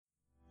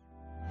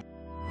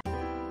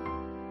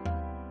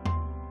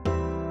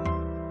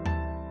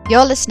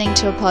You're listening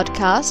to a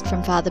podcast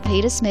from Father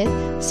Peter Smith,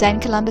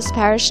 St Columba's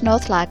Parish,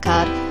 North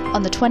Leichhardt,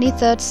 on the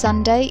 23rd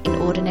Sunday in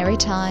Ordinary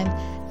Time.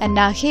 And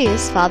now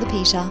here's Father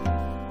Peter.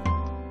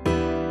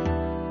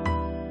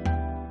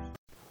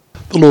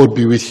 The Lord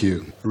be with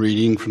you. A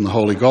reading from the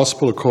Holy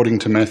Gospel according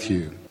to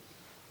Matthew.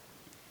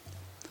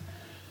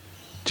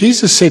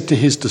 Jesus said to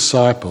his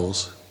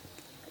disciples,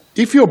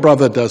 "If your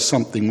brother does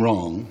something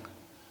wrong,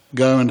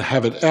 go and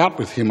have it out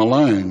with him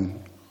alone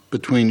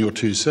between your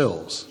two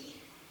selves.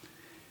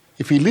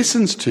 If he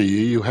listens to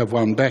you, you have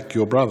won back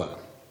your brother.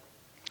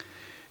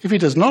 If he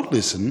does not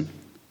listen,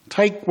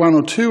 take one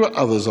or two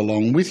others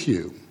along with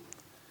you.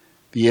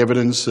 The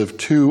evidence of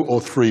 2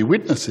 or 3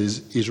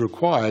 witnesses is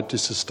required to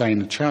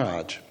sustain a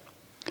charge.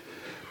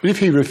 But if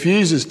he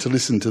refuses to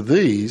listen to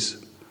these,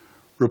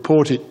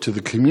 report it to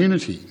the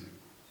community.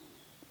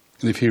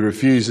 And if he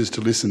refuses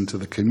to listen to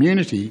the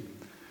community,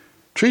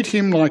 treat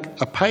him like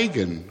a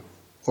pagan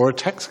or a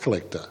tax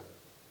collector.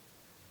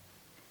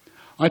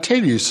 I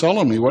tell you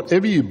solemnly,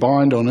 whatever you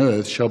bind on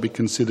earth shall be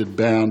considered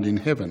bound in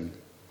heaven.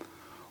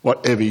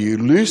 Whatever you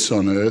loose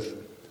on earth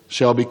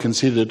shall be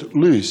considered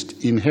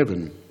loosed in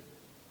heaven.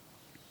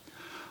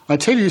 I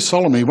tell you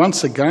solemnly,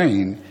 once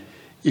again,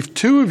 if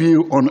 2 of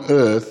you on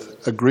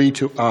earth agree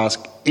to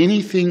ask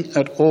anything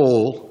at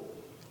all,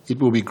 it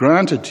will be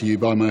granted to you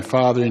by my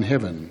Father in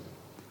heaven.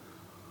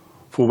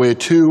 For where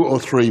 2 or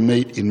 3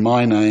 meet in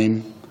my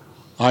name,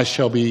 I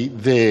shall be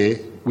there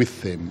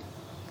with them."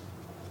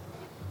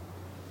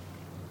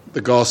 The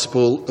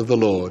Gospel of the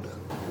Lord.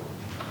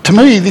 To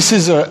me, this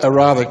is a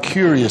rather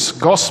curious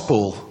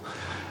gospel.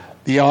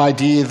 The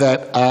idea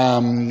that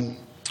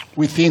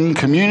within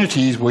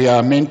communities we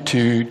are meant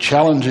to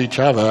challenge each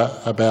other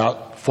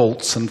about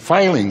faults and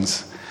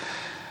failings.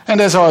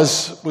 And as I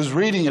was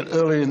reading it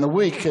earlier in the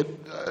week,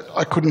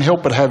 I couldn't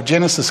help but have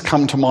Genesis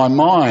come to my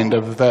mind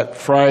of that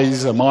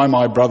phrase, "Am I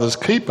my brother's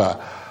keeper?"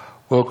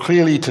 Well,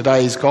 clearly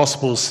today's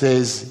gospel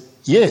says,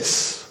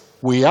 yes,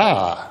 we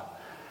are.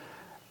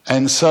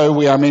 And so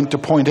we are meant to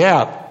point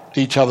out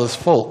each other's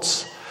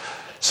faults.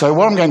 So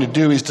what I'm going to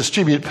do is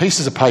distribute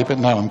pieces of paper.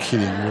 No, I'm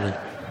kidding, really.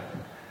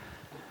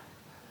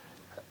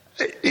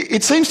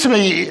 It seems to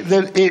me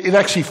that it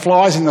actually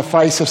flies in the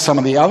face of some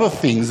of the other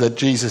things that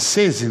Jesus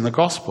says in the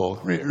gospel.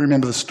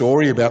 Remember the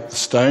story about the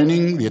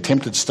stoning, the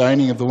attempted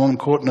stoning of the woman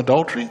caught in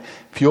adultery?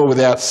 If you're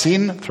without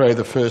sin, throw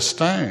the first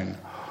stone.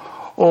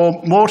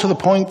 Or more to the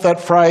point,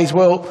 that phrase,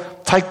 well,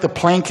 take the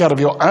plank out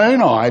of your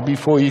own eye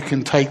before you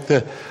can take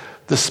the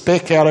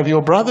speck out of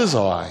your brother's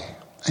eye.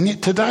 And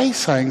yet today's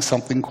saying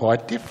something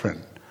quite different.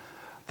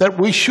 That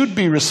we should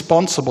be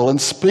responsible and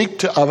speak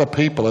to other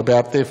people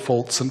about their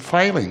faults and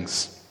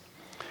failings.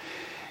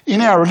 In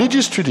our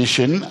religious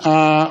tradition,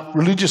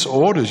 religious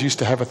orders used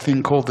to have a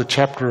thing called the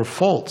Chapter of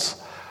Faults.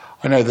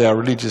 I know that our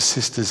religious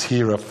sisters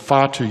here are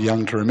far too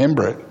young to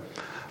remember it.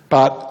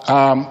 But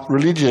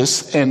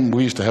religious, and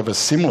we used to have a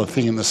similar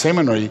thing in the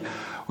seminary,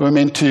 were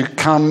meant to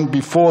come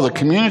before the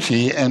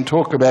community and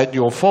talk about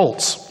your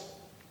faults.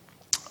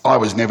 I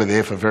was never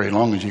there for very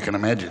long, as you can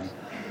imagine.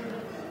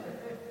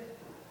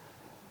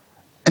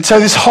 And so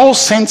this whole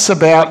sense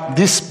about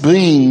this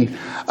being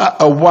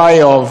a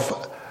way of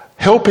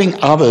helping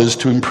others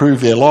to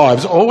improve their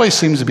lives always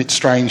seems a bit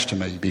strange to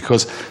me,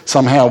 because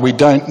somehow we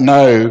don't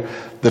know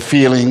the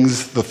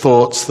feelings, the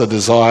thoughts, the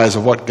desires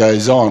of what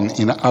goes on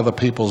in other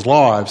people's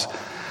lives.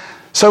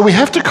 So we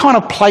have to kind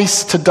of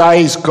place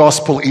today's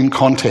gospel in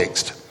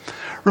context.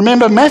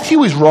 Remember,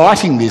 Matthew is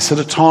writing this at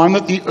a time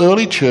that the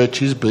early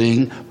church is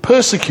being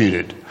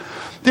persecuted.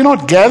 They're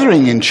not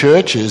gathering in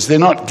churches, they're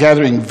not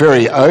gathering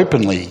very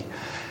openly,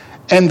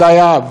 and they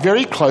are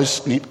very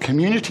close-knit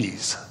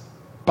communities.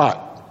 But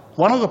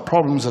one of the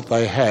problems that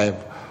they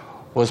have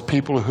was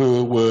people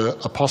who were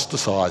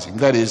apostatizing.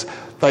 That is,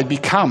 they'd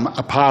become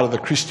a part of the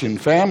Christian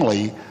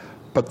family,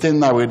 but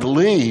then they would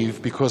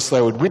leave because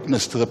they would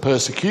witness to the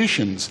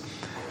persecutions.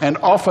 And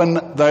often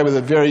they were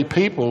the very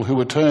people who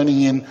were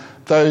turning in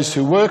those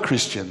who were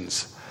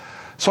Christians.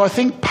 So I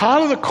think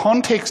part of the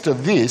context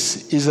of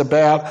this is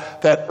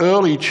about that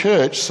early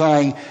church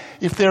saying,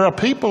 if there are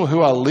people who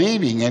are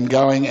leaving and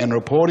going and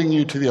reporting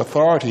you to the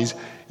authorities,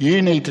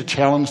 you need to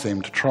challenge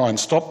them to try and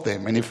stop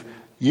them. And if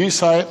you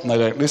say it and they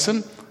don't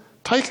listen,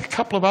 take a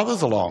couple of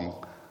others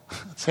along.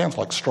 It sounds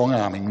like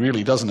strong-arming,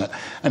 really, doesn't it?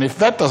 And if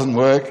that doesn't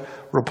work,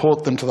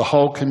 report them to the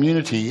whole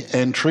community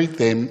and treat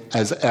them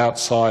as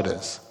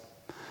outsiders.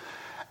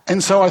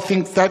 And so I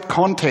think that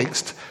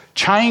context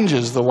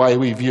changes the way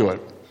we view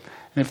it.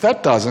 And if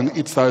that doesn't,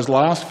 it's those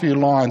last few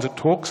lines it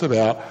talks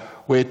about,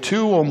 where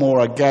 2 or more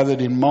are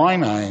gathered in my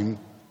name,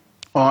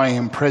 I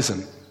am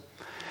present.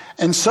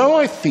 And so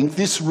I think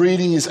this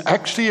reading is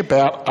actually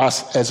about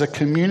us as a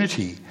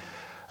community,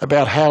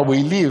 about how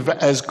we live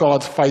as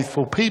God's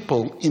faithful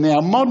people in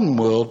our modern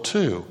world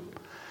too.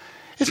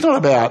 It's not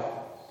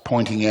about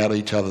pointing out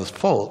each other's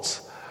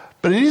faults,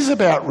 but it is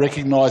about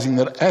recognising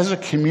that as a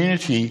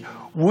community,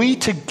 we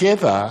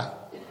together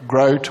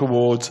grow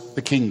towards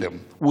the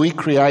kingdom. We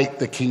create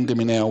the kingdom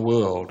in our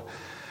world.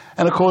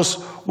 And of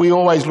course, we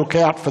always look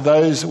out for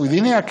those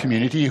within our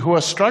community who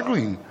are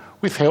struggling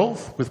with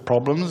health, with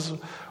problems,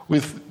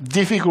 with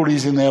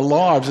difficulties in their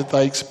lives that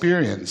they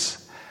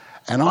experience.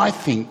 And I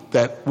think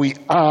that we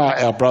are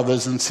our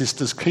brothers and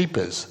sisters'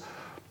 keepers,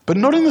 but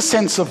not in the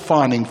sense of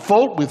finding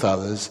fault with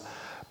others,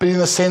 but in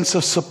the sense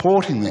of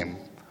supporting them.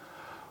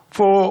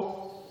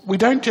 For we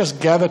don't just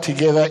gather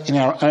together in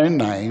our own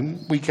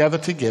name, we gather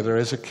together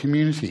as a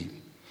community.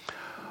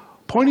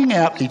 Pointing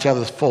out each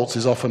other's faults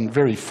is often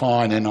very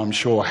fine and I'm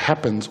sure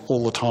happens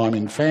all the time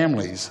in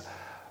families.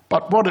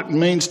 But what it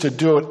means to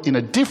do it in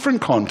a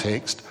different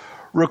context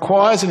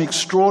requires an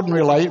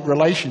extraordinary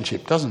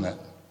relationship, doesn't it?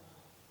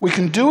 We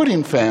can do it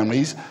in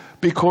families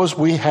because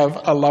we have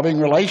a loving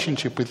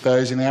relationship with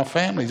those in our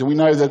families. And we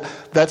know that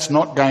that's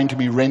not going to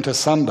be rent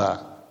asunder,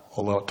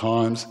 although at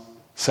times,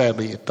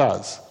 sadly, it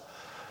does.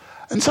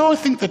 And so I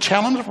think the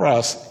challenge for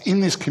us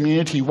in this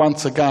community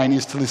once again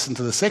is to listen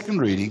to the second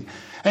reading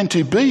and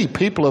to be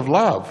people of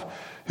love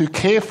who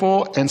care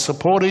for and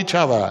support each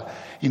other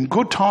in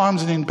good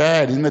times and in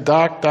bad, in the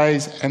dark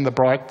days and the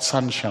bright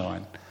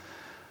sunshine.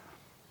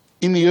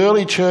 In the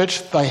early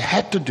church, they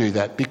had to do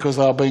that because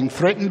they were being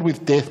threatened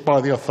with death by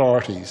the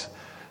authorities.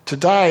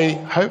 Today,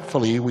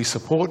 hopefully, we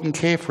support and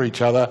care for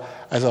each other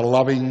as a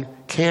loving,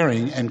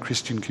 caring and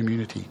Christian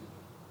community.